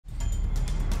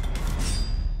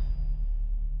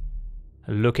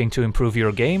Looking to improve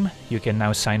your game? You can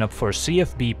now sign up for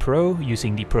CFB Pro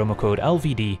using the promo code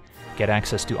LVD, get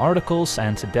access to articles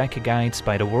and deck guides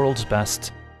by the world's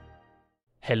best.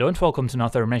 Hello and welcome to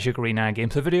another Magic Arena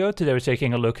gameplay video. Today we're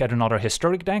taking a look at another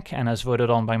historic deck, and as voted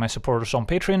on by my supporters on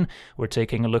Patreon, we're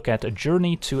taking a look at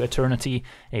Journey to Eternity,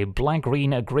 a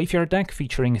black-green graveyard deck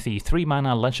featuring the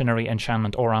 3-mana legendary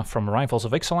enchantment aura from Rivals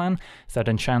of Ixalan that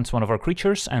enchants one of our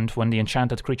creatures, and when the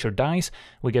enchanted creature dies,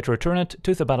 we get to return it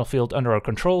to the battlefield under our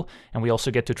control, and we also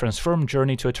get to transform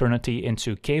Journey to Eternity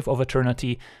into Cave of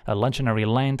Eternity, a legendary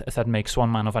land that makes 1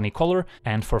 mana of any color,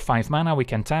 and for 5 mana we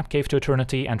can tap Cave to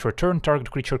Eternity and return target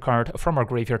creature card from our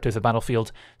graveyard to the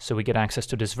battlefield, so we get access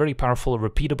to this very powerful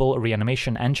repeatable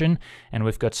reanimation engine, and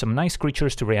we've got some nice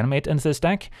creatures to reanimate in this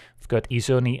deck. We've got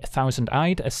Izoni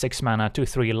Thousand-Eyed, a 6-mana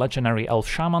 2/3 legendary elf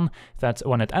shaman that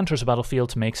when it enters the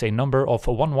battlefield makes a number of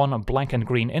 1/1 black and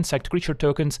green insect creature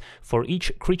tokens for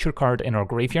each creature card in our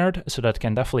graveyard, so that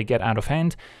can definitely get out of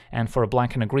hand. And for a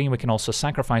black and a green we can also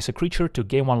sacrifice a creature to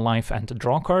gain 1 life and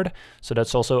draw a card, so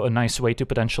that's also a nice way to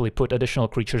potentially put additional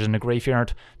creatures in the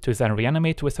graveyard to then reanimate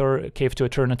with our Cave to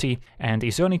Eternity. And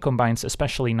Izoni combines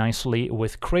especially nicely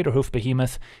with Craterhoof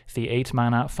Behemoth, the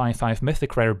 8-mana 5/5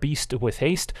 mythic rare beast with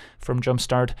haste from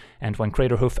Jumpstart, and when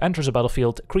Craterhoof enters the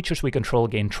battlefield, creatures we control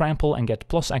gain trample and get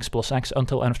 +X/+X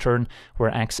until end of turn,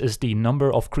 where X is the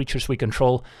number of creatures we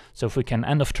control. So if we can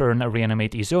end of turn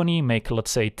reanimate Izoni, make let's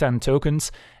say 10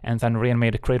 tokens, and then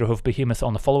reanimate Craterhoof Behemoth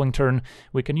on the following turn,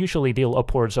 we can usually deal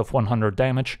upwards of 100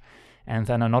 damage. And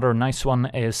then another nice one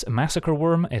is Massacre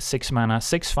Worm, a 6-mana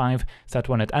 6/5 that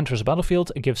when it enters the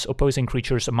battlefield gives opposing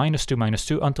creatures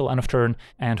 -2/-2 until end of turn,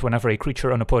 and whenever a creature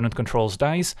an opponent controls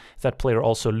dies, that player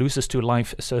also loses 2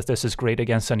 life, so this is great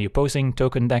against any opposing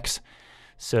token decks.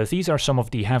 So these are some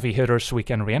of the heavy hitters we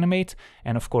can reanimate,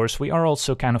 and of course we are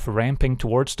also kind of ramping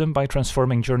towards them by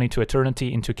transforming Journey to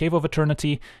Eternity into Cave of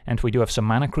Eternity, and we do have some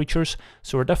mana creatures,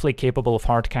 so we're definitely capable of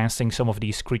hard casting some of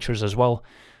these creatures as well.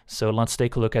 So let's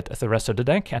take a look at the rest of the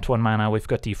deck. At 1 mana we've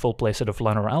got the full playset of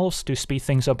Llanowar Elves to speed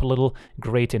things up a little,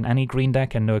 great in any green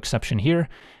deck and no exception here.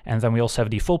 And then we also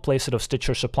have the full playset of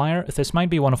Stitcher Supplier. This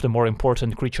might be one of the more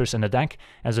important creatures in the deck,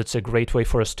 as it's a great way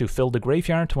for us to fill the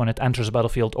graveyard. When it enters the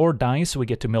battlefield or dies, we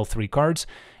get to mill 3 cards.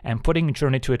 And putting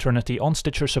Journey to Eternity on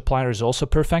Stitcher Supplier is also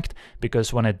perfect,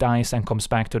 because when it dies and comes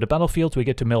back to the battlefield, we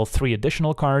get to mill 3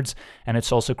 additional cards, and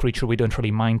it's also a creature we don't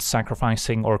really mind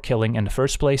sacrificing or killing in the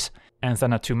first place. And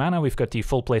then at 2 mana we've got the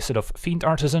full playset of Fiend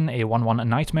Artisan, a 1/1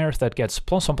 nightmare that gets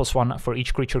 +1/+1 for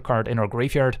each creature card in our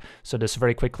graveyard, so this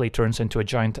very quickly turns into a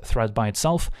giant threat by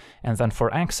itself. And then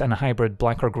for X and a hybrid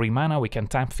black or green mana we can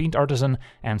tap Fiend Artisan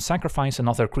and sacrifice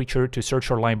another creature to search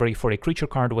our library for a creature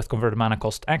card with converted mana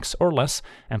cost X or less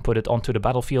and put it onto the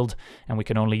battlefield, and we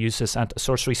can only use this at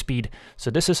sorcery speed.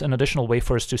 So this is an additional way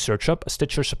for us to search up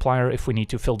Stitcher Supplier if we need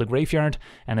to fill the graveyard,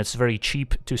 and it's very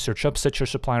cheap to search up Stitcher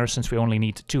Supplier since we only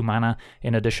need 2 mana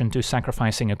in addition to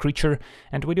sacrificing a creature.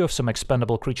 And we do have some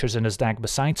expendable creatures in this deck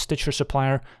besides Stitcher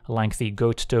Supplier, like the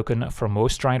Goat token from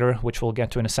Ghost Rider, which we'll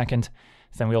get to in a second.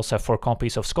 Then we also have 4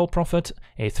 copies of Skull Prophet,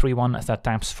 a 3/1 that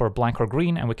taps for black or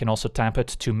green, and we can also tap it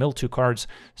to mill 2 cards,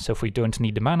 so if we don't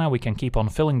need the mana we can keep on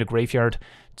filling the graveyard.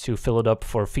 To fill it up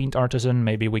for Fiend Artisan,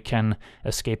 maybe we can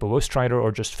escape a Ghost Rider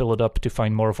or just fill it up to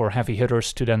find more of our heavy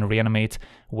hitters to then reanimate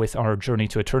with our Journey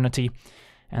to Eternity.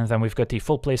 And then we've got the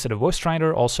full playset of Ghost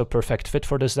Rider, also perfect fit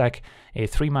for this deck, a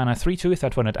 3-mana 3/2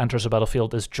 that when it enters the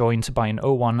battlefield is joined by an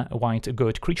 0/1 white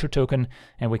goat creature token,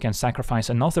 and we can sacrifice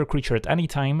another creature at any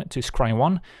time to scry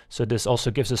 1, so this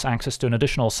also gives us access to an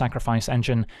additional sacrifice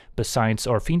engine besides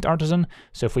our Fiend Artisan,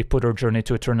 so if we put our Journey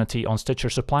to Eternity on Stitcher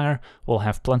Supplier, we'll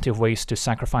have plenty of ways to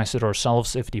sacrifice it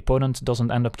ourselves if the opponent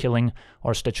doesn't end up killing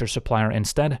our Stitcher Supplier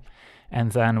instead.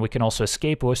 And then we can also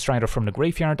escape Ghost Rider from the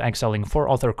graveyard, exiling 4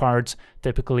 other cards.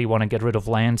 Typically want to get rid of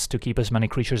lands to keep as many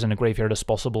creatures in the graveyard as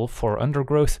possible for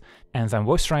Undergrowth. And then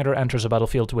Ghost Rider enters the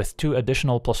battlefield with 2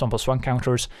 additional +1/+1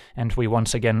 counters, and we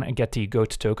once again get the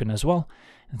Goat token as well.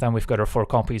 Then we've got our 4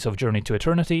 copies of Journey to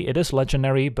Eternity. It is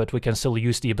legendary, but we can still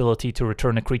use the ability to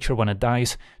return a creature when it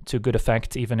dies to good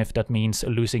effect, even if that means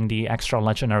losing the extra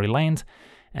legendary land.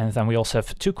 And then we also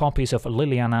have 2 copies of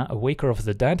Liliana, Waker of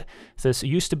the Dead. This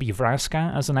used to be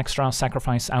Vraska as an extra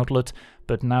sacrifice outlet,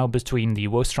 but now between the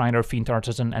Ghost Rider, Fiend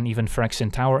Artisan, and even Phyrexian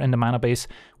Tower in the mana base,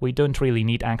 we don't really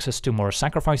need access to more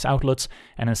sacrifice outlets,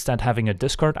 and instead having a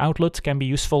discard outlet can be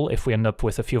useful if we end up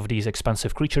with a few of these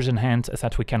expensive creatures in hand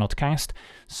that we cannot cast.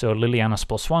 So Liliana's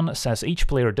 +1 says each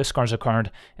player discards a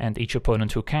card, and each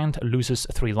opponent who can't loses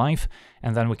 3 life,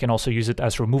 and then we can also use it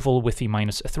as removal with the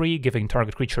 -3, giving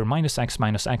target creature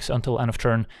 -X/- -X until end of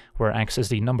turn, where X is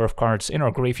the number of cards in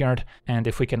our graveyard, and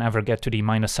if we can ever get to the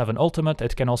 -7 ultimate,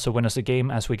 it can also win us the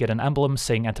game, as we get an emblem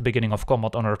saying at the beginning of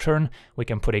combat on our turn, we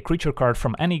can put a creature card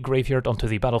from any graveyard onto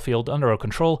the battlefield under our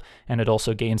control, and it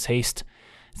also gains haste.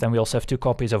 Then we also have 2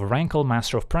 copies of Rankle,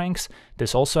 Master of Pranks.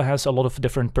 This also has a lot of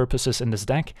different purposes in this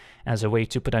deck, as a way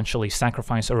to potentially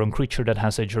sacrifice our own creature that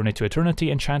has a Journey to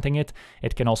Eternity enchanting it.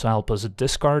 It can also help us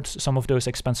discard some of those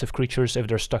expensive creatures if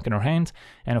they're stuck in our hand,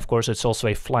 and of course it's also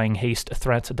a flying haste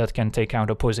threat that can take out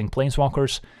opposing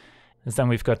planeswalkers. Then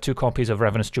we've got 2 copies of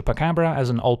Ravenous Chupacabra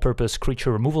as an all-purpose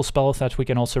creature removal spell that we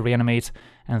can also reanimate,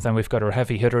 and then we've got our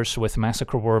heavy hitters with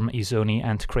Massacre Worm, Izoni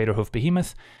and Craterhoof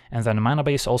Behemoth, and then the mana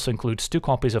base also includes 2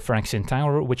 copies of Phyrexian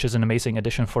Tower, which is an amazing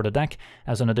addition for the deck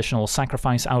as an additional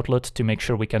sacrifice outlet to make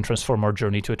sure we can transform our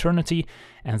Journey to Eternity,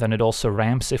 and then it also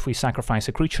ramps if we sacrifice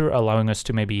a creature, allowing us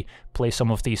to maybe play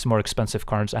some of these more expensive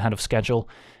cards ahead of schedule.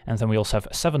 And then we also have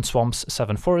 7 swamps,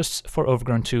 7 forests, 4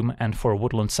 Overgrown Tomb, and 4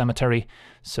 Woodland Cemetery.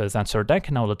 So that's our deck.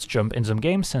 Now let's jump in some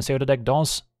games and see how the deck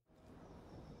does.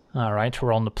 Alright,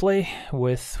 we're on the play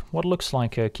with what looks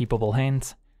like a keepable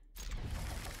hand.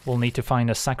 We'll need to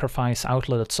find a sacrifice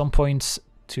outlet at some point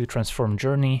to transform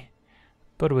Journey,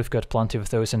 but we've got plenty of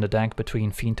those in the deck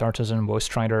between Fiend Artisan, Woe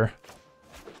Strider,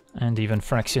 and even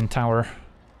Phyrexian Tower.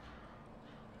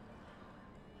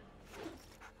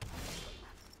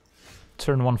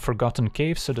 Turn 1 Forgotten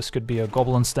Cave, so this could be a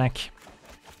Goblins deck.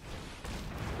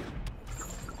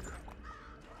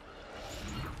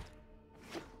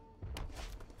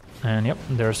 And yep,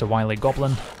 there's a wily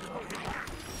Goblin.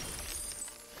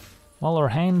 Well, our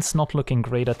hand's not looking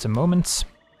great at the moment.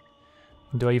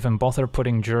 Do I even bother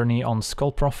putting Journey on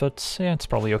Skull Prophet? Yeah, it's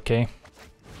probably okay.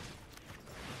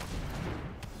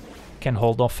 Can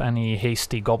hold off any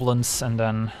hasty Goblins, and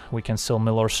then we can still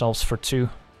mill ourselves for 2.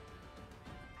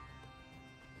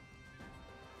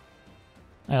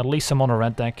 At least a mono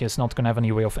red deck is not going to have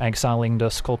any way of exiling the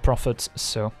Skull Prophet,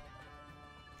 so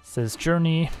this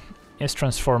Journey is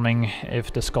transforming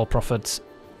if the Skull Prophet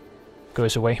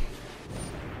goes away.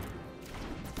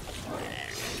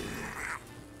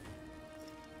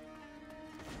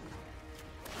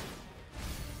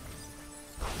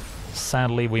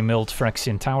 Sadly, we milled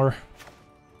Phyrexian Tower.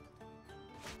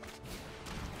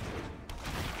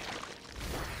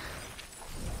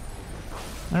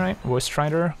 Alright, Woe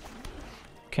Strider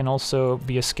can also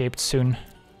be escaped soon.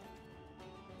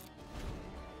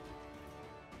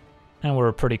 And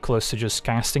we're pretty close to just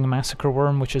casting a Massacre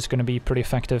Worm, which is going to be pretty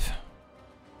effective.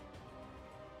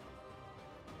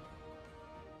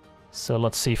 So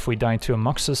let's see if we die to a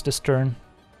Muxus this turn.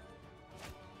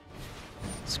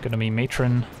 It's going to be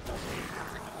Matron.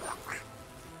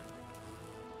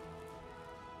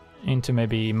 Into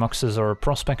maybe Muxus or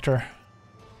Prospector.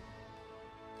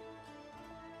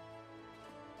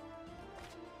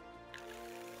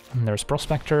 And there's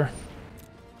Prospector.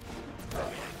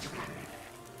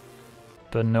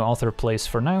 But no other plays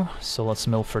for now, so let's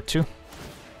mill for 2.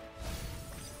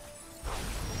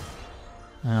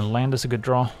 And land is a good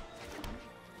draw.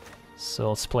 So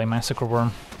let's play Massacre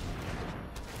Worm.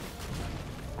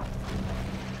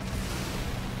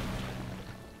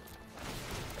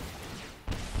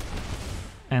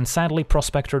 And sadly,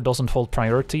 Prospector doesn't hold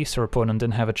priority, so our opponent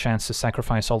didn't have a chance to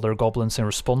sacrifice all their goblins in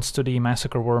response to the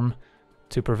Massacre Worm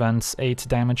to prevent 8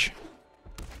 damage.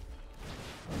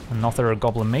 Another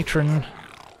Goblin Matron.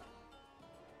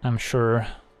 I'm sure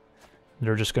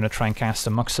they're just going to try and cast a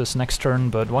Muxus next turn,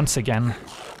 but once again,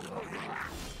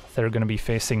 they're going to be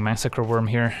facing Massacre Worm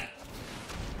here.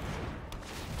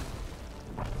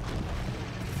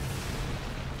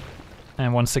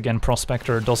 And once again,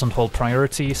 Prospector doesn't hold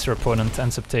priority, so our opponent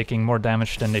ends up taking more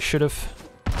damage than they should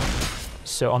have.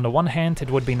 So on the one hand,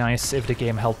 it would be nice if the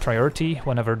game held priority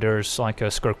whenever there's like a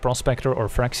Skirk Prospector or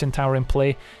Phyrexian Tower in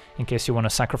play, in case you want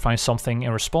to sacrifice something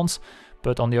in response.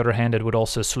 But on the other hand, it would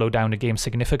also slow down the game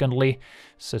significantly,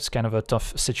 so it's kind of a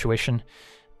tough situation.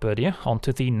 But yeah, on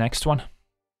to the next one.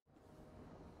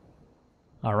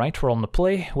 Alright, we're on the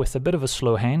play with a bit of a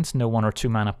slow hand, no 1 or 2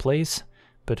 mana plays.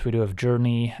 But we do have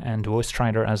Journey and Woe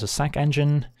Strider as a sack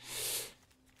engine.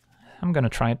 I'm gonna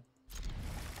try it.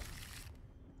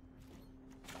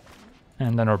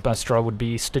 And then our best draw would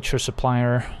be Stitcher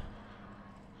Supplier.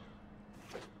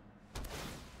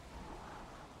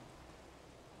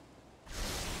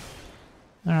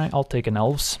 Alright, I'll take an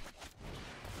Elves.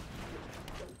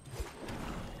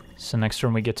 So next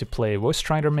turn we get to play Woe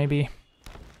Strider maybe.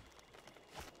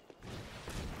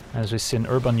 As we see in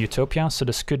Urban Utopia, so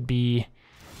this could be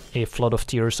a Flood of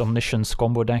Tears Omniscience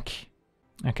combo deck.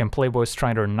 I can play Woe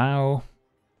Strider now,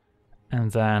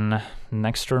 And then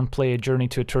next turn play Journey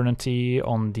to Eternity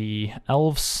on the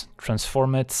Elves,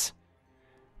 transform it,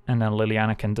 and then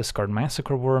Liliana can discard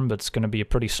Massacre Worm, but it's going to be a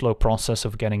pretty slow process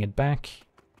of getting it back.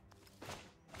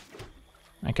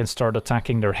 I can start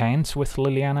attacking their hands with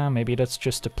Liliana, maybe that's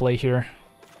just a play here.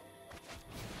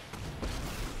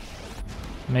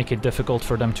 Make it difficult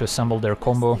for them to assemble their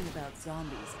combo.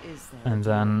 And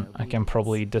then I can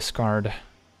probably discard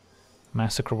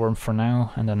Massacre Worm for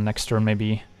now, and then next turn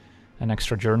maybe an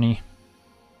extra Journey.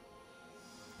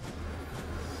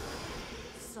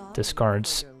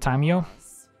 Discards Tamio.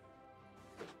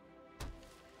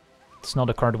 It's not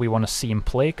a card we want to see in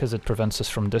play, because it prevents us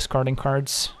from discarding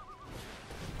cards.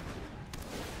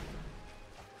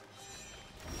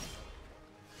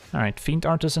 Alright, Fiend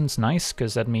Artisan's nice,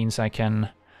 because that means I can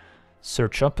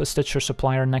search up a Stitcher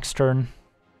Supplier next turn.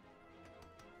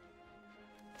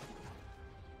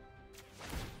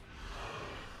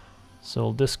 So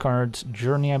I'll discard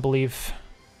Journey, I believe.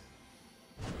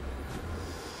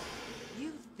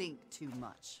 You think too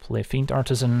much. Play Fiend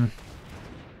Artisan.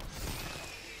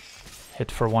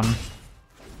 Hit for 1.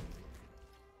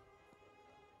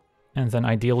 And then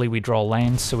ideally we draw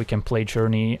lands so we can play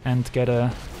Journey and get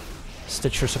a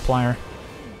Stitcher Supplier.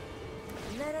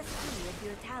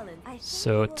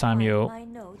 So Tamio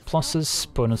pluses.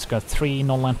 Opponent's got 3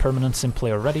 non-land permanents in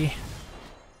play already.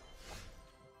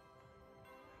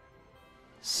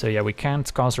 So yeah, we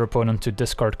can't cause our opponent to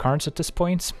discard cards at this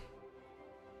point.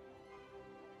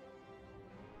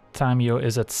 Tamio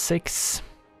is at 6.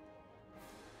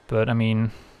 But I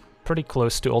mean, pretty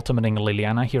close to ultimating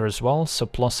Liliana here as well, so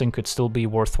plussing could still be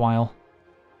worthwhile.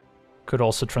 Could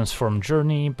also transform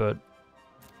Journey, but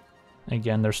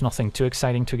again, there's nothing too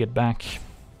exciting to get back.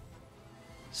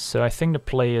 So I think the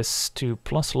play is to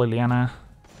plus Liliana.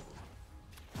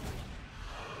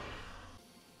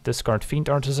 Discard Fiend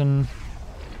Artisan.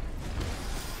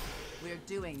 We're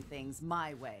doing things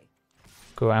my way.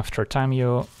 Go after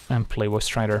Tamio and play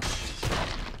Ghost Rider.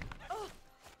 Oh,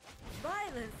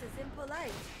 violence is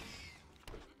impolite.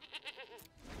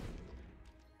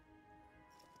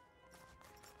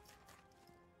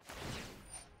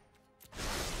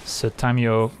 So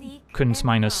Tamio couldn't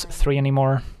 -3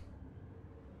 anymore.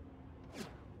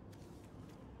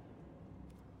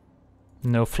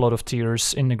 No Flood of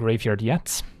Tears in the graveyard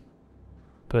yet,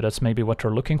 but that's maybe what they're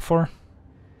looking for.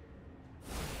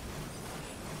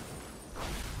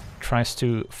 Tries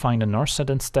to find a Narset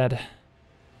instead.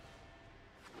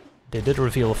 They did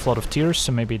reveal a Flood of Tears,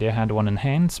 so maybe they had one in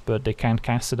hand, but they can't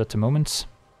cast it at the moment.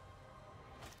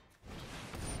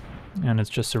 And it's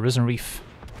just a Risen Reef.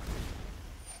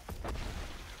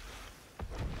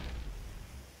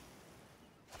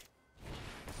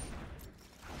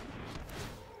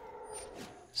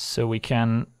 So we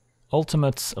can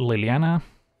ultimate Liliana.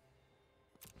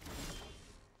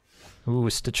 Ooh,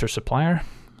 Stitcher Supplier.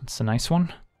 That's a nice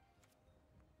one.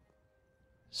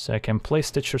 So I can play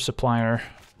Stitcher Supplier.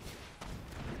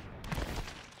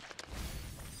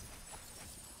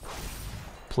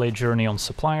 Play Journey on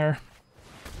Supplier.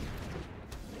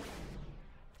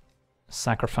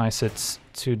 Sacrifice it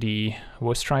to the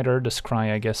Ghost Rider. The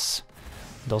Scry, I guess,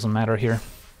 doesn't matter here.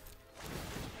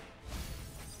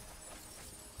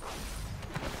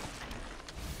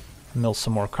 Mill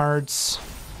some more cards.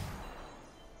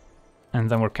 And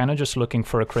then we're kind of just looking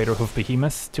for a Craterhoof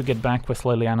Behemoth to get back with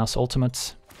Liliana's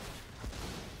ultimate.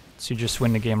 So you just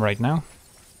win the game right now.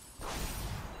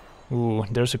 Ooh,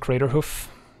 there's a Craterhoof.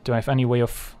 Do I have any way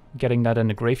of getting that in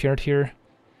the graveyard here?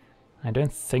 I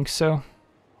don't think so.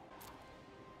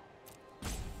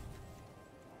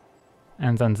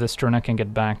 And then this turn I can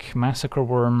get back Massacre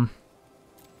Worm.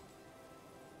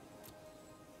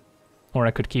 Or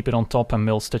I could keep it on top and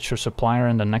mill Stitcher Supplier,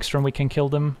 and the next turn we can kill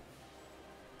them.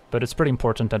 But it's pretty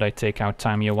important that I take out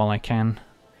Tamio while I can.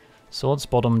 So let's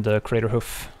bottom the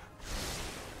Craterhoof.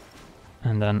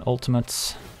 And then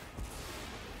ultimates.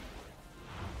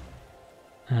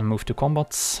 And move to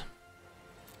combats.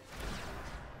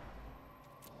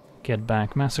 Get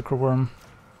back Massacre Worm.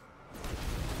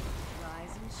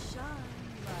 Rise and shine,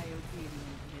 my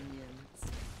obedient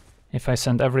minions. If I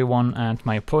send everyone at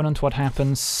my opponent, what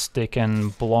happens? They can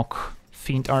block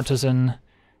Fiend Artisan,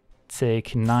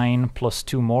 take 9 plus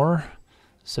 2 more,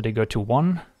 so they go to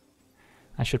 1.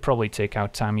 I should probably take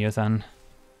out Tamio then,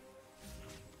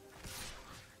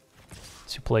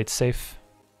 to play it safe.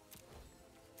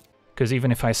 Because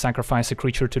even if I sacrifice a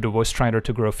creature to the Ghost Rider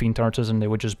to grow Fiend Artisan, they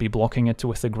would just be blocking it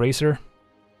with the Grazer.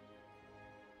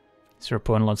 So your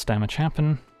opponent lets damage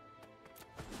happen.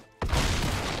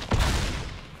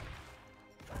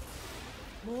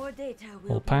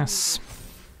 We'll pass.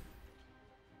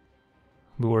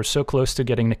 We were so close to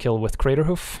getting the kill with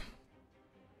Craterhoof.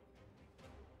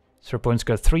 So our opponent's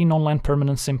got 3 non-land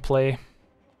permanents in play.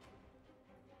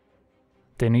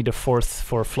 They need a 4th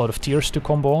for Flood of Tears to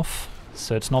combo off,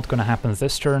 so it's not gonna happen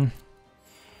this turn.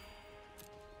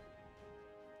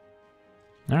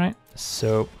 Alright,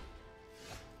 so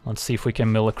let's see if we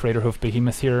can mill a Craterhoof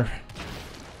Behemoth here.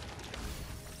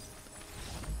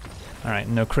 Alright,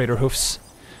 no Craterhoofs,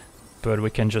 but we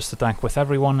can just attack with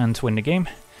everyone and win the game.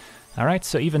 Alright,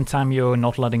 so even Tamio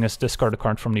not letting us discard a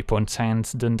card from the opponent's hand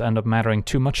didn't end up mattering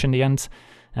too much in the end,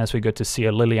 as we got to see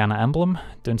a Liliana emblem.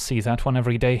 Don't see that one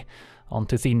every day. On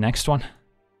to the next one.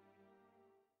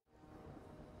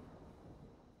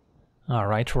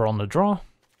 Alright, we're on the draw.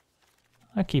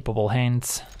 A keepable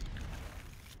hand.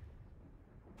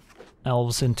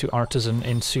 Elves into Artisan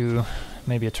into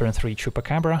maybe a turn 3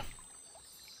 Chupacabra.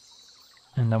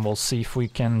 And then we'll see if we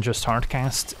can just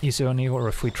hardcast Izoni or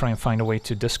if we try and find a way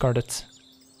to discard it.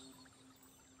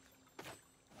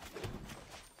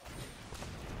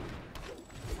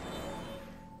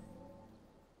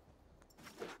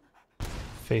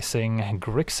 Facing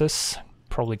Grixis,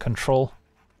 probably control.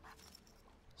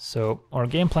 So our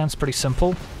game plan's pretty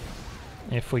simple.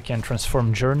 If we can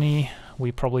transform Journey,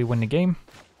 we probably win the game.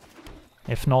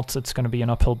 If not, it's going to be an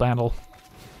uphill battle.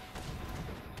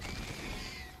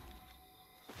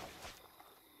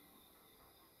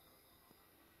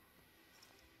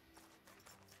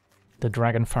 The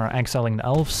Dragonfire exiling the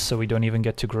elves, so we don't even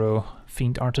get to grow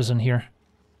Fiend Artisan here.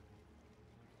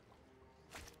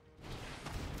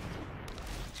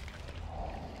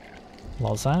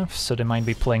 Lazav, so they might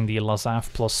be playing the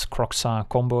Lazav plus Kroxa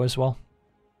combo as well.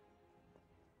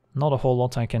 Not a whole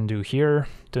lot I can do here.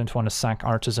 Don't want to sack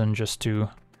Artisan just to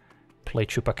play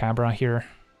Chupacabra here.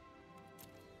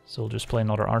 So we'll just play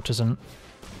another Artisan.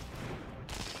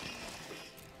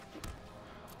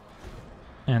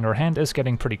 And our hand is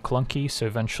getting pretty clunky, so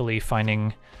eventually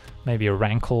finding maybe a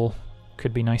Rankle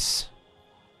could be nice.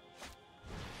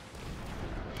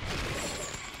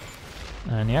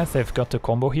 And yeah, they've got the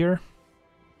combo here.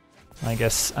 I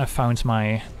guess I found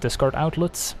my discard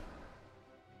outlets.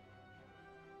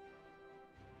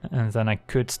 And then I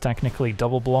could technically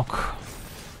double block,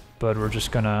 but we're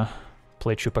just gonna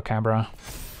play Chupacabra.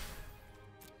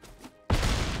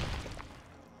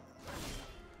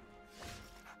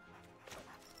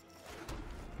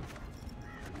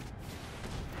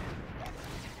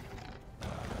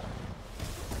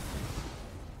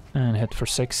 And hit for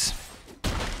 6.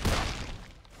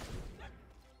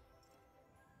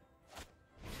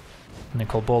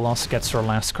 Nicol Bolas gets her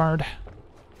last card.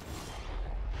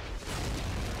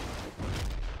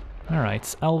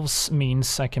 Alright, elves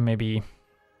means I can maybe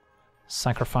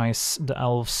sacrifice the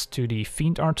elves to the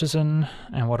Fiend Artisan.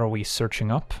 And what are we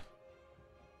searching up?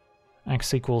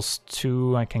 X equals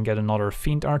 2, I can get another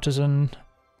Fiend Artisan.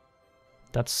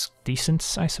 That's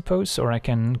decent, I suppose. Or I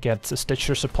can get a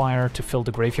Stitcher Supplier to fill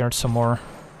the graveyard some more.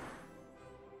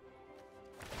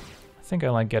 I think I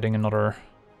like getting another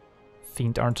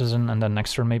Fiend Artisan, and then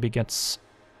next turn maybe gets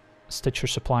Stitcher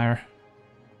Supplier.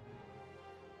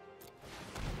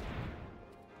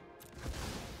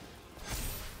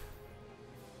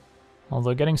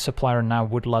 Although getting Supplier now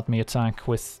would let me attack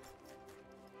with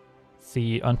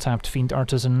the untapped Fiend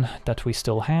Artisan that we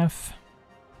still have.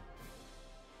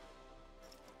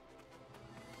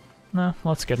 No,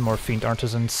 let's get more Fiend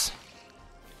Artisans.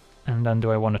 And then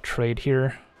do I want to trade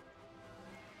here?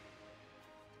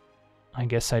 I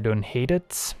guess I don't hate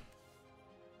it,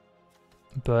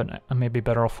 but I may be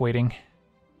better off waiting.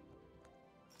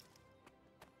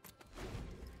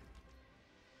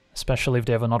 Especially if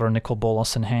they have another Nicol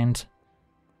Bolas in hand.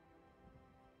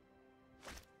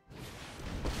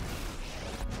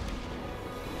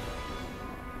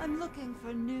 I'm looking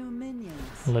for new minions.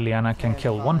 Liliana can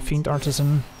kill one Fiend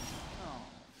Artisan. Oh,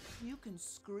 you can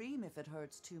scream if it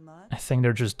hurts too much. I think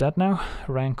they're just dead now.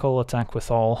 Rankle, attack with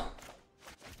all.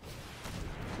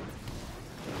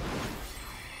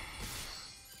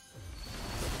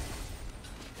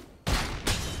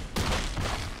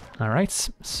 Alright,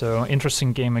 so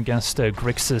interesting game against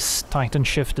Grixis Titan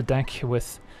Shift deck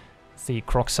with the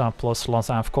Kroxa plus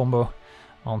Lazav combo.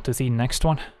 On to the next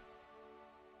one.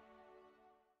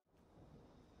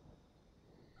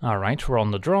 Alright, we're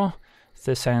on the draw.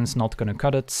 This hand's not gonna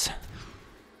cut it.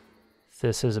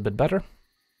 This is a bit better.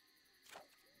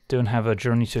 Don't have a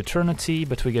Journey to Eternity,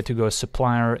 but we get to go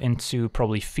Supplier into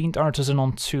probably Fiend Artisan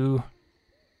on 2.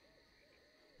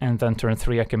 And then turn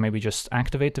 3 I can maybe just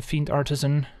activate the Fiend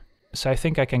Artisan. So I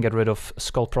think I can get rid of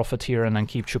Skull Prophet here and then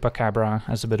keep Chupacabra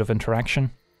as a bit of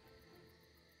interaction.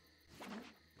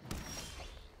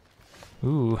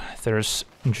 Ooh, there's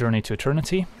Journey to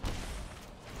Eternity.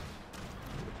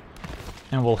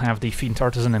 And we'll have the Fiend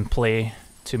Artisan in play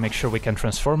to make sure we can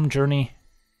transform Journey.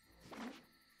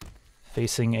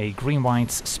 Facing a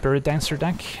green-white Spirit Dancer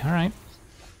deck. Alright.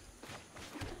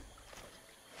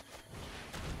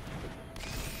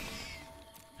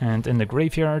 And in the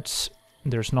graveyards,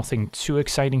 there's nothing too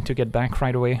exciting to get back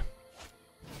right away.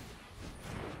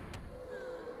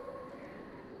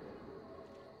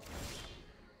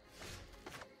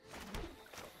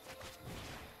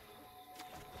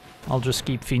 I'll just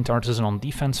keep Fiend Artisan on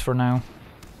defense for now.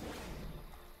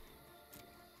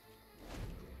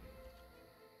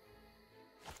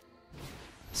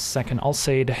 Second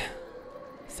Alseid.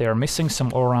 They are missing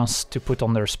some auras to put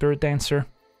on their Spirit Dancer.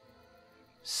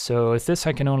 So with this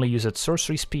I can only use at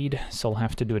sorcery speed, so I'll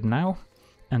have to do it now.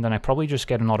 And then I probably just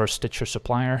get another Stitcher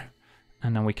Supplier,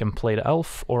 and then we can play the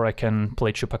Elf, or I can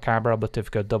play Chupacabra, but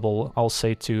they've got double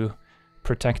Alseid to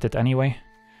protect it anyway.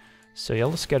 So yeah,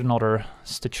 let's get another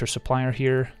Stitcher Supplier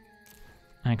here.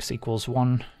 X equals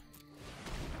 1.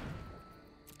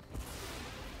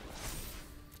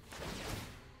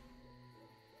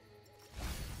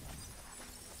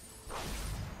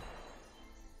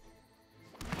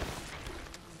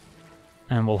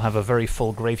 And we'll have a very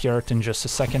full graveyard in just a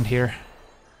second here,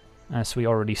 as we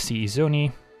already see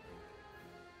Izoni.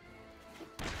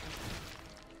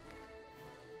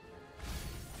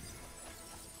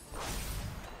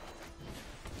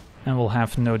 And we'll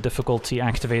have no difficulty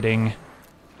activating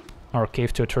our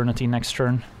Cave to Eternity next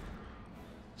turn.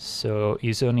 So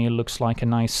Izoni looks like a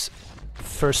nice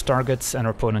first target, and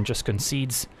our opponent just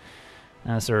concedes,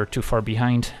 as they're too far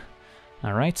behind.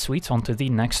 Alright, sweet, on to the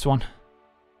next one.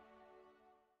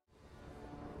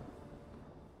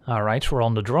 Alright, we're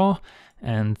on the draw,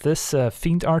 and this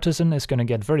Fiend Artisan is going to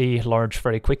get very large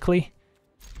very quickly.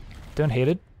 Don't hate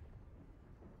it.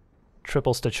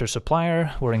 Triple Stitcher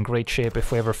Supplier, we're in great shape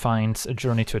if we ever find a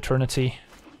Journey to Eternity.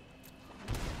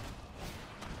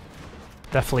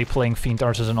 Definitely playing Fiend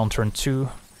Artisan on turn 2,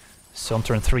 so on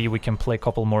turn 3 we can play a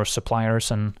couple more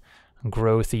Suppliers and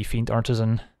grow the Fiend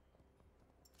Artisan.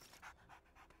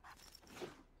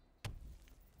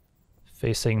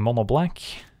 Facing Mono Black.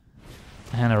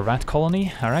 And a rat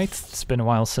colony. Alright, it's been a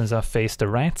while since I've faced a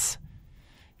rat.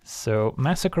 So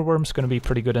Massacre Worm's gonna be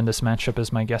pretty good in this matchup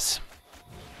is my guess.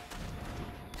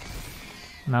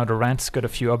 Now the rat's got a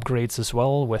few upgrades as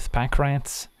well with Pack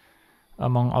Rats,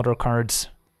 among other cards.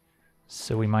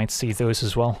 So we might see those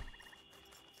as well.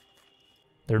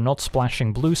 They're not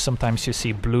splashing blue, sometimes you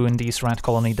see blue in these rat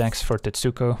colony decks for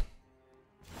Tetsuko.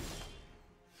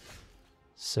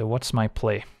 So what's my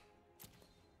play?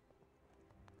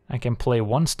 I can play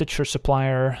one Stitcher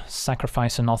Supplier,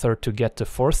 sacrifice another to get the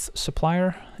 4th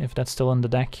Supplier, if that's still in the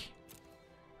deck.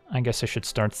 I guess I should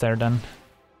start there then.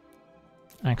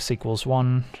 X equals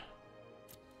 1.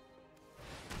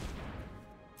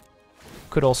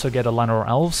 Could also get a Lanor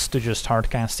Elves to just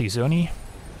hardcast Izoni.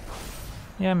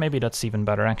 Yeah, maybe that's even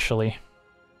better actually.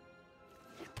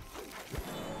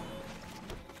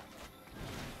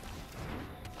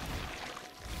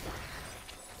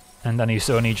 And then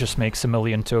Izoni just makes a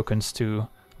million tokens to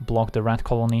block the rat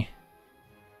colony.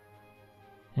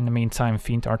 In the meantime,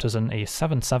 Fiend Artisan a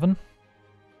 7/7.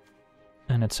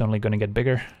 And it's only gonna get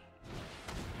bigger.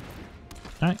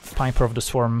 Alright, Piper of the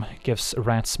Swarm gives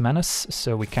rats menace,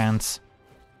 so we can't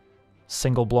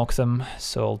single block them,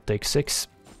 so I'll take 6.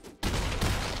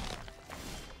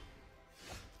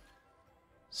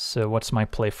 So what's my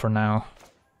play for now?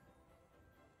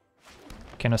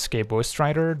 Can escape Ghost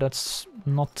Rider, that's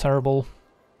not terrible.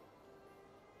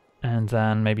 And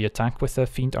then maybe attack with the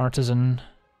Fiend Artisan.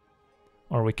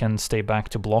 Or we can stay back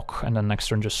to block and then next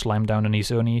turn just slam down an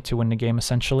Izoni to win the game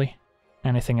essentially.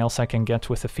 Anything else I can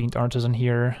get with the Fiend Artisan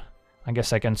here? I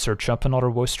guess I can search up another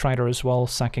Ghost Rider as well,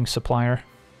 sacking Supplier.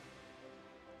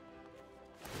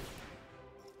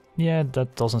 Yeah,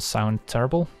 that doesn't sound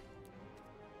terrible.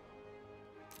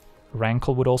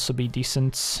 Rankle would also be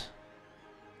decent.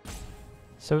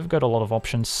 So we've got a lot of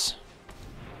options.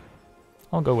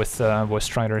 I'll go with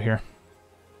Ghost Rider here.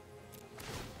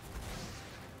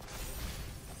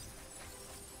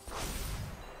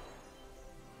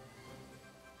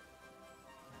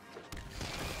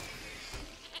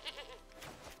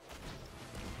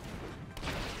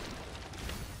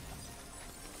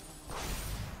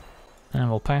 And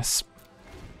we'll pass.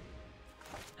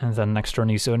 And then next turn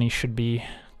Izoni should be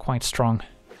quite strong.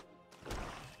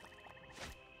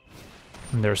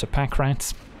 And there's a Pack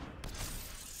Rat.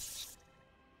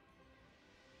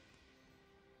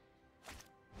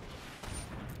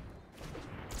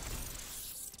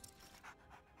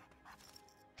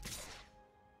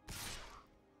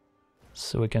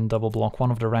 So we can double block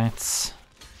one of the rats.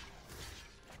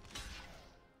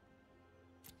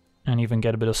 And even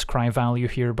get a bit of scry value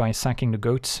here by sacking the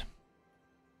goats.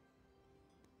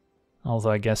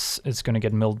 Although I guess it's gonna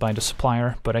get milled by the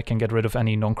supplier, but I can get rid of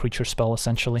any non-creature spell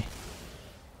essentially.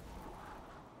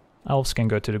 Elves can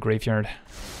go to the graveyard.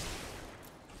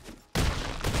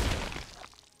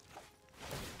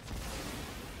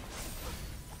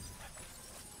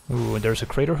 Ooh, there's a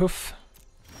Craterhoof.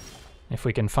 If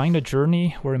we can find a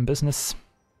journey, we're in business.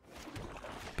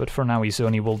 But for now,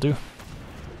 Izoni will do.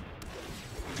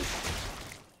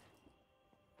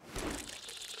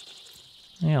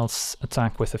 Yeah, let's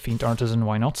attack with a Fiend Artisan,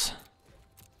 why not?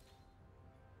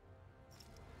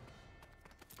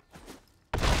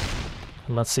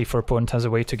 Let's see if our opponent has a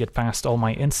way to get past all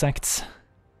my insects.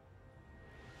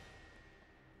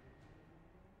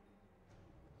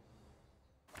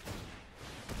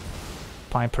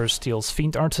 Piper steals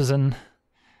Fiend Artisan,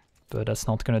 but that's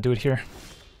not gonna do it here.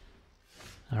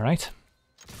 Alright.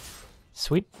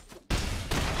 Sweet.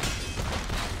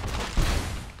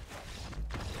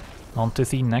 On to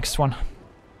the next one.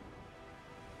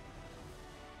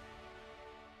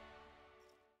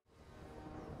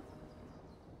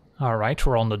 Alright,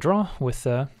 we're on the draw with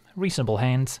a reasonable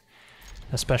hand.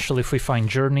 Especially if we find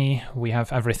Journey, we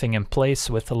have everything in place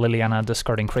with Liliana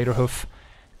discarding Craterhoof,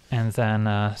 and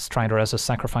then Strider as a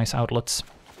sacrifice outlet.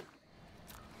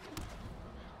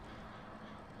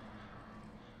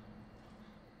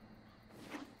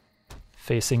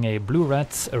 Facing a blue-red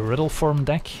Riddle form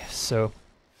deck, so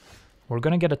we're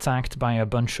gonna get attacked by a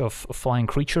bunch of flying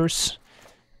creatures.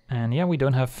 And yeah, we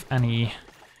don't have any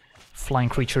flying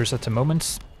creatures at the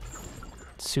moment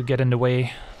to get in the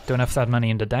way. Don't have that many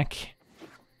in the deck.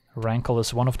 Rankle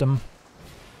is one of them.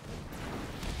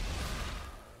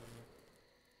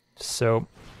 So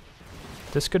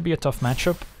this could be a tough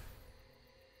matchup.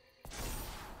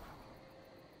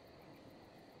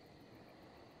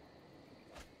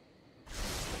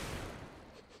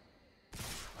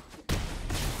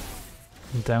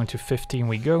 Down to 15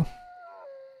 we go.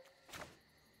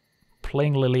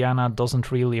 Playing Liliana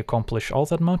doesn't really accomplish all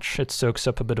that much. It soaks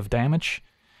up a bit of damage.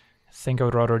 I think I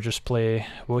would rather just play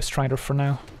Woe Strider for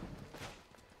now.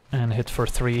 And hit for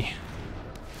 3.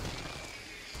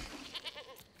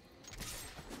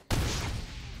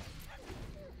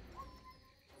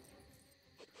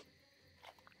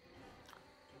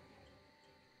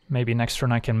 Maybe next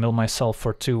turn I can mill myself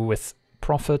for 2 with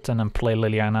Profit and then play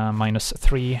Liliana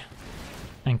 -3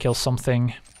 and kill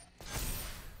something.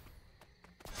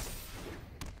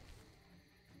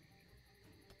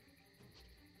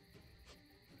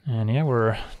 And yeah,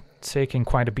 we're taking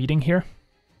quite a beating here.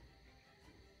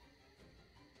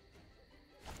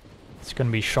 It's gonna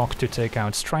be Shock to take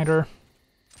out Strider.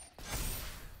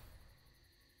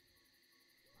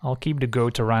 I'll keep the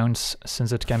Goat around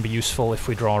since it can be useful if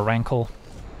we draw a Rankle.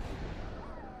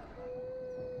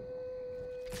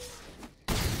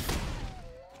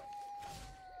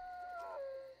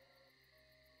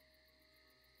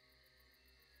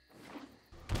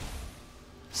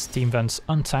 Steam Vent's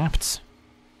untapped.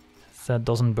 That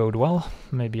doesn't bode well.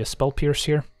 Maybe a Spell Pierce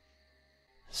here.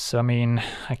 So I mean,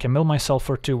 I can mill myself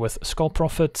for 2 with Skull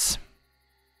Prophet.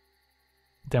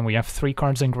 Then we have 3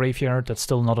 cards in graveyard. That's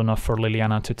still not enough for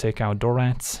Liliana to take out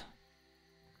Dorat.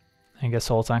 I guess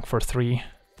I'll attack for 3.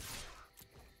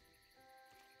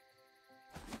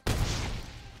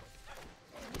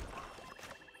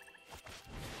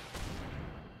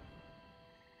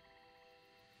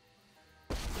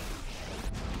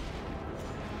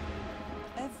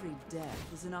 Every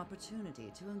death is an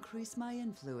opportunity to increase my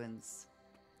influence.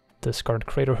 Discard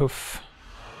Craterhoof.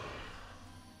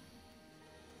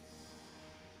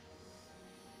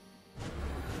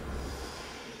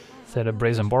 They're the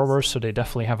Brazen Borrowers, so they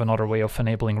definitely have another way of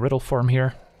enabling Riddle form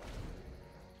here.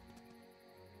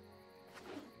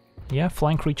 Yeah,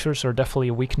 flying creatures are definitely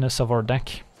a weakness of our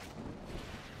deck.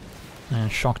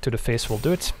 And Shock to the face will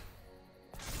do it.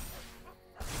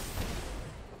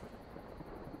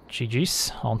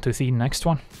 GG's, on to the next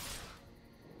one.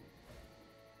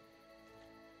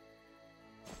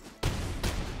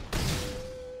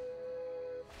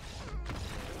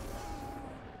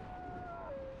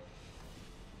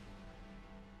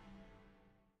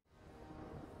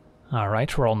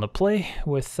 Alright, we're on the play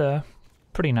with a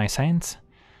pretty nice hand.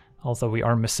 Although we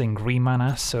are missing green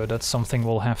mana, so that's something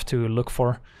we'll have to look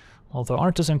for. Although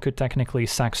Artisan could technically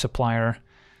sack Supplier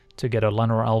to get a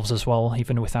Llanowar Elves as well,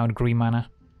 even without green mana.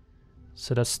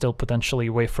 So that's still potentially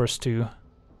a way for us to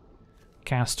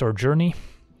cast our Journey.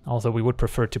 Although we would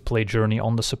prefer to play Journey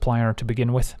on the Supplier to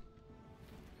begin with.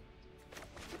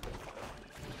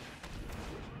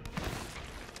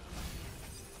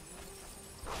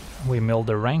 We mill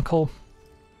the Rankle.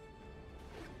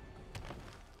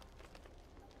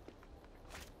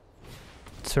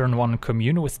 Turn 1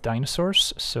 commune with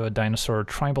dinosaurs, so a dinosaur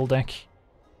tribal deck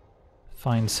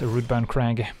finds a rootbound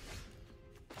crag.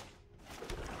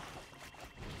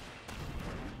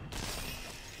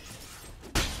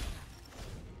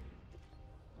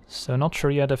 So not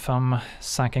sure yet if I'm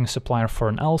sacking Supplier for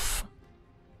an elf,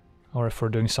 or if we're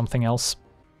doing something else.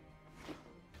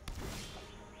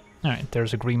 Alright,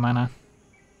 there's a green mana.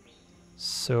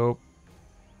 So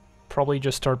probably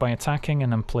just start by attacking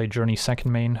and then play Journey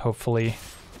second main, hopefully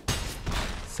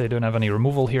they don't have any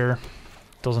removal here.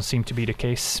 Doesn't seem to be the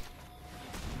case.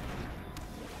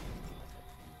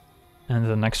 And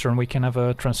the next turn we can have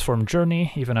a Transformed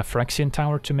Journey, even a Phyrexian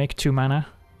Tower to make 2 mana.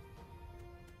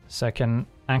 So I can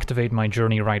activate my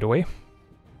Journey right away.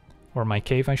 Or my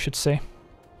Cave, I should say.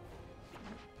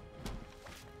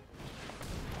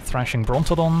 Thrashing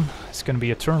Brontodon. It's going to be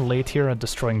a turn late here at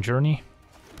destroying Journey.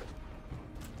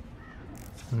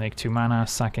 Make 2 mana,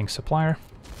 sacking Supplier.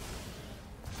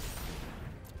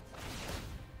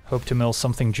 Hope to mill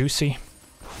something juicy.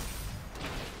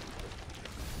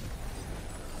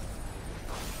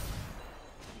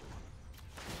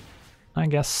 I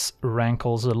guess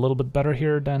Rankle's a little bit better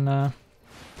here than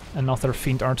another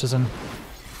Fiend Artisan.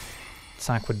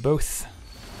 Attack with both.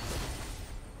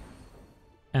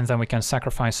 And then we can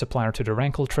sacrifice Supplier to the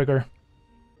Rankle trigger.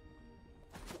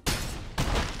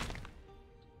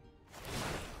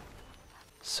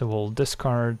 So we'll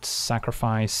discard,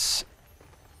 sacrifice.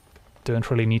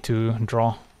 Don't really need to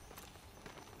draw.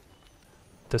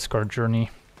 Discard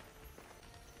Journey.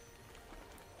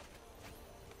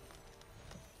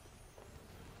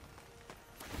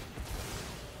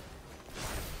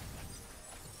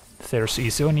 There's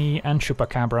Izoni and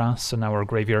Chupacabra, so now our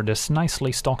graveyard is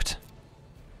nicely stocked.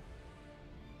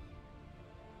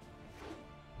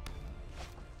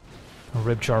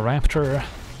 Ripjaw Raptor.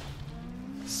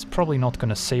 It's probably not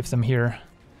gonna save them here.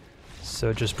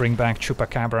 So just bring back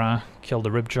Chupacabra, kill the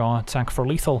Ripjaw, attack for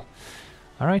lethal.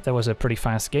 Alright, that was a pretty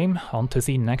fast game. On to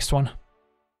the next one.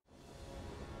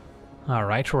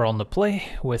 Alright, we're on the play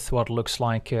with what looks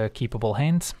like a keepable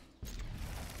hand.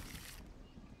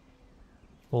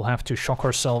 We'll have to shock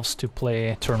ourselves to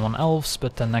play turn 1 Elves,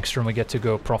 but then next turn we get to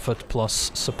go Prophet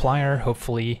plus Supplier,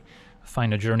 hopefully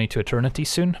find a Journey to Eternity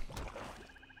soon.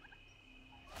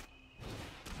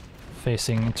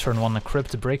 Facing turn 1 a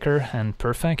Crypt Breaker, and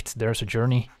perfect, there's a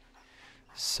Journey.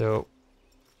 So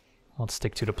let's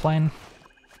stick to the plan.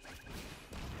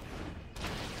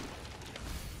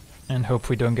 And hope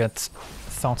we don't get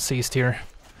Thought Seized here.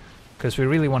 Because we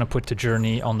really want to put the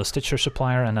Journey on the Stitcher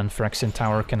Supplier, and then Phyrexian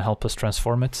Tower can help us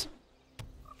transform it.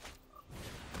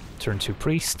 Turn 2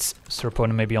 Priests, so our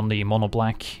opponent may be on the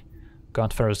mono-black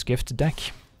Godfarrow's Gift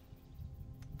deck.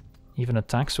 Even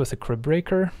attacks with a Crypt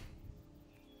Breaker.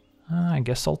 I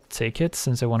guess I'll take it,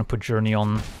 since I want to put Journey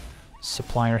on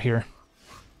Supplier here.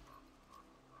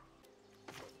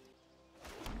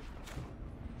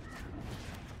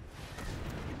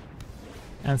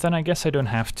 And then I guess I don't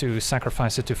have to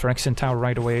sacrifice it to Phyrexian Tower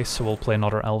right away, so we'll play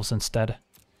another Elves instead.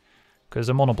 Because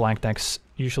the mono-black deck's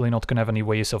usually not going to have any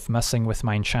ways of messing with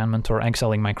my enchantment or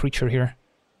exiling my creature here.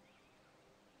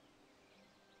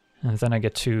 And then I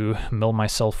get to mill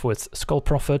myself with Skull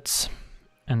Prophets.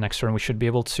 And next turn we should be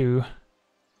able to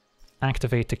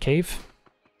activate the Cave.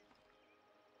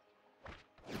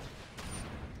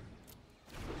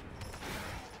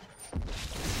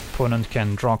 Opponent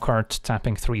can draw a card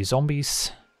tapping 3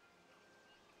 zombies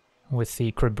with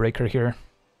the Crypt Breaker here.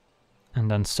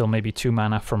 And then still maybe 2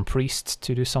 mana from Priest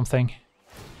to do something.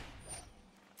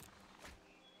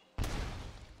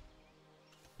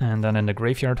 And then in the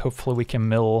graveyard hopefully we can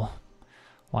mill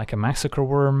like a Massacre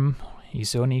Worm.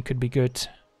 Izoni could be good.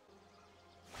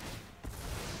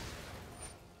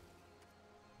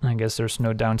 I guess there's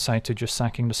no downside to just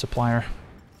sacking the Supplier.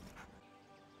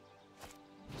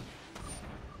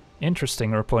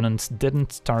 Interesting, our opponent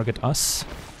didn't target us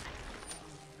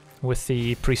with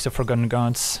the Priest of Forgotten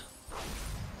Gods,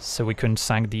 so we couldn't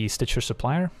sack the Stitcher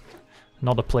Supplier.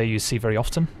 Not a play you see very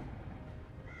often.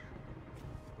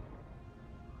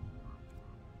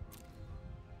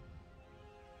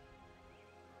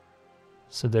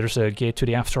 So there's a Gate to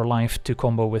the Afterlife to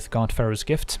combo with Godfarrow's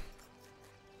Gift.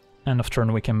 End of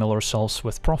turn we can mill ourselves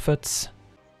with Prophets.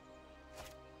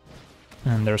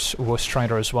 And there's Woe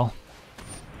Strider as well.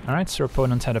 Alright, so our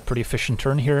opponent had a pretty efficient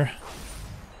turn here.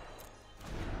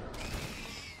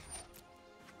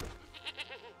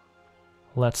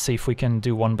 Let's see if we can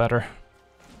do one better.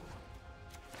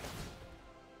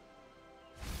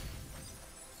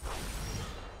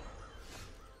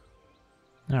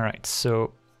 Alright,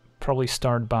 so probably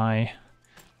start by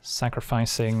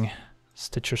sacrificing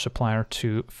Stitcher Supplier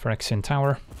to Phyrexian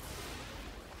Tower.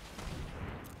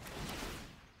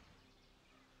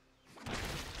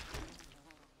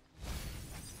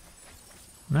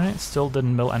 Alright, still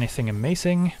didn't mill anything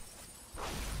amazing.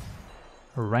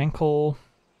 Rankle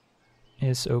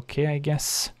is okay, I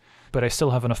guess. But I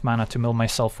still have enough mana to mill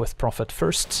myself with Prophet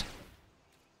first.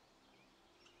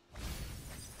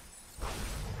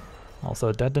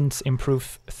 Although that didn't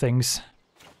improve things.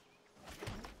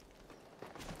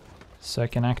 So I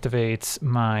can activate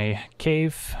my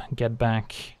cave, get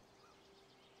back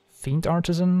Fiend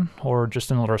Artisan, or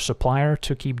just another supplier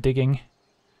to keep digging.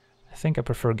 I think I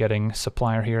prefer getting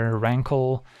supplier here.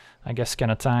 Rankle, I guess, can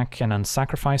attack and then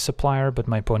sacrifice supplier, but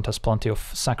my opponent has plenty of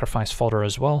sacrifice fodder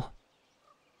as well.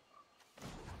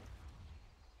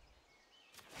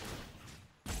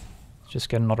 Just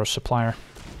get another supplier.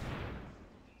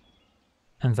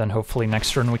 And then hopefully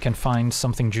next turn we can find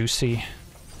something juicy.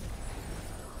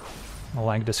 I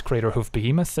like this Craterhoof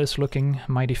Behemoth is looking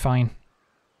mighty fine.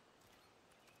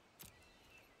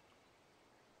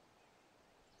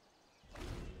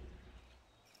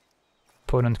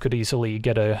 Opponent could easily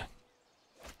get a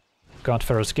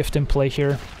Godfarrow's Gift in play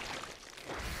here.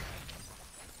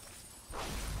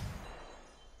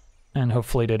 And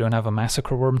hopefully they don't have a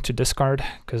Massacre Worm to discard,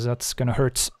 because that's gonna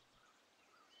hurt.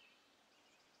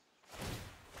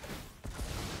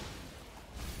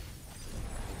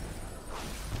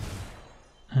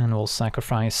 And we'll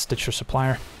sacrifice Stitcher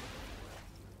Supplier.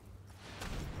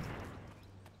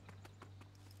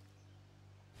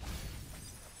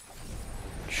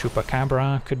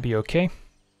 Chupacabra could be okay.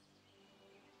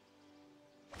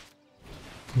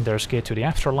 There's Gate to the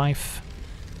Afterlife.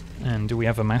 And do we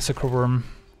have a Massacre Worm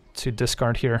to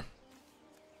discard here?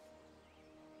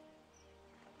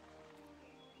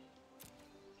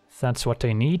 That's what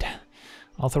they need.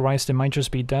 Otherwise they might just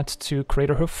be dead to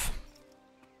Craterhoof.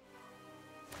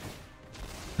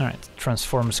 Alright,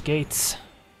 transforms Gates.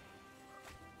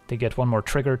 They get one more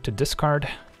trigger to discard.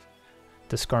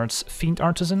 Discards Fiend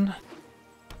Artisan.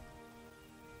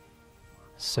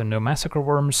 So no Massacre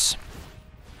Worms.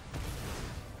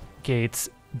 Gates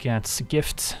gets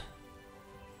Gift.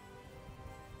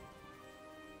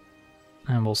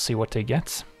 And we'll see what they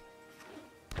get.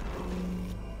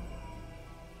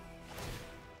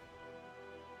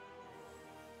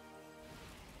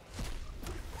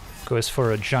 Goes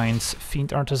for a giant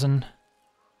Fiend Artisan.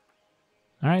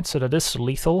 Alright, so that is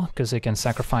lethal, because they can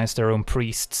sacrifice their own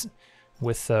priests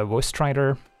with Woe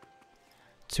Strider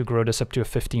to grow this up to a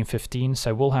 15/15,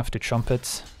 so I will have to chump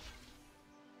it.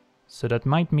 So that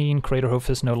might mean Craterhoof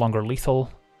is no longer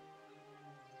lethal.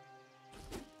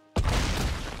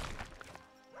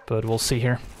 But we'll see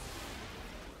here.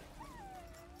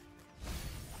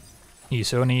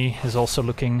 Izoni is also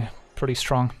looking pretty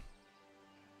strong.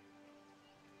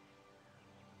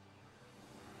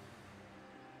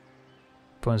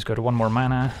 Opponent's got one more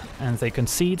mana, and they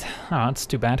concede. Ah, it's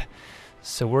too bad.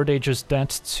 So were they just dead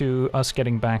to us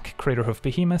getting back Craterhoof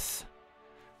Behemoth?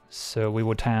 So we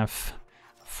would have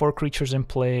 4 creatures in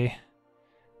play.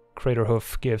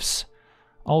 Craterhoof gives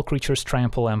all creatures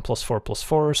trample and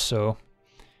 +4/+4, so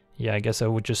yeah, I guess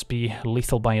that would just be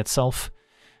lethal by itself.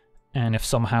 And if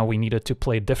somehow we needed to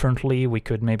play differently, we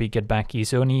could maybe get back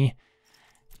Izoni,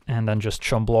 and then just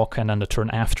chum block, and then the turn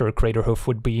after Craterhoof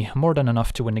would be more than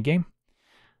enough to win the game.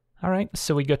 Alright,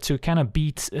 so we got to kind of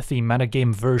beat the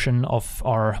metagame version of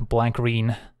our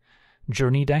black-green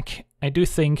Journey deck. I do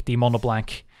think the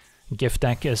mono-black Gift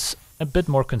deck is a bit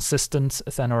more consistent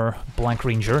than our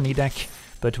black-green Journey deck,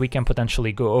 but we can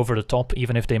potentially go over the top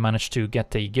even if they manage to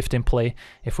get the Gift in play,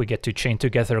 if we get to chain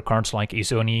together cards like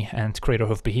Izoni and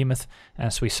Craterhoof Behemoth,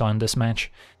 as we saw in this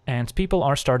match. And people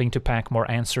are starting to pack more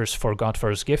answers for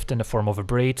Godfarrow's Gift in the form of a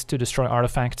Braid to destroy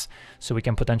artifacts, so we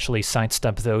can potentially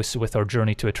sidestep those with our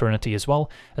Journey to Eternity as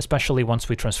well, especially once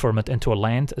we transform it into a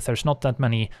land. There's not that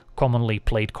many commonly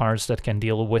played cards that can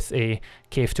deal with a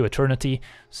Cave to Eternity,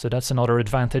 so that's another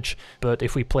advantage. But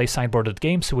if we play sideboarded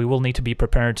games, we will need to be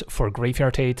prepared for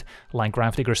Graveyard Hate, like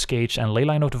Gravedigger's Cage and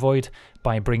Leyline of the Void,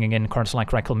 by bringing in cards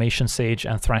like Reclamation Sage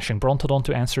and Thrashing Brontodon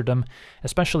to answer them.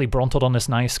 Especially Brontodon is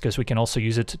nice, because we can also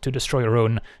use it to destroy our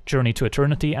own Journey to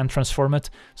Eternity and transform it,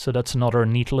 so that's another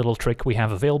neat little trick we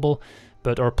have available.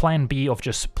 But our plan B of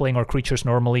just playing our creatures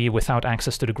normally without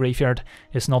access to the graveyard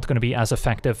is not going to be as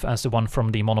effective as the one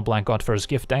from the mono-black Godfarrow's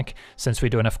Gift deck, since we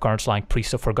don't have cards like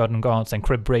Priest of Forgotten Gods and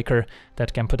Crypt Breaker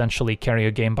that can potentially carry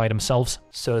a game by themselves.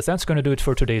 So that's going to do it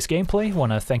for today's gameplay.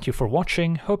 Want to thank you for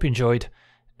watching, hope you enjoyed,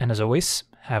 and as always,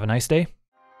 have a nice day.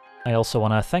 I also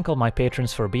want to thank all my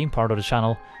patrons for being part of the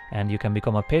channel, and you can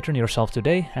become a patron yourself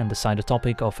today and decide the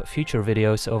topic of future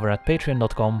videos over at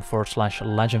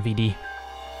patreon.com/LegenVD.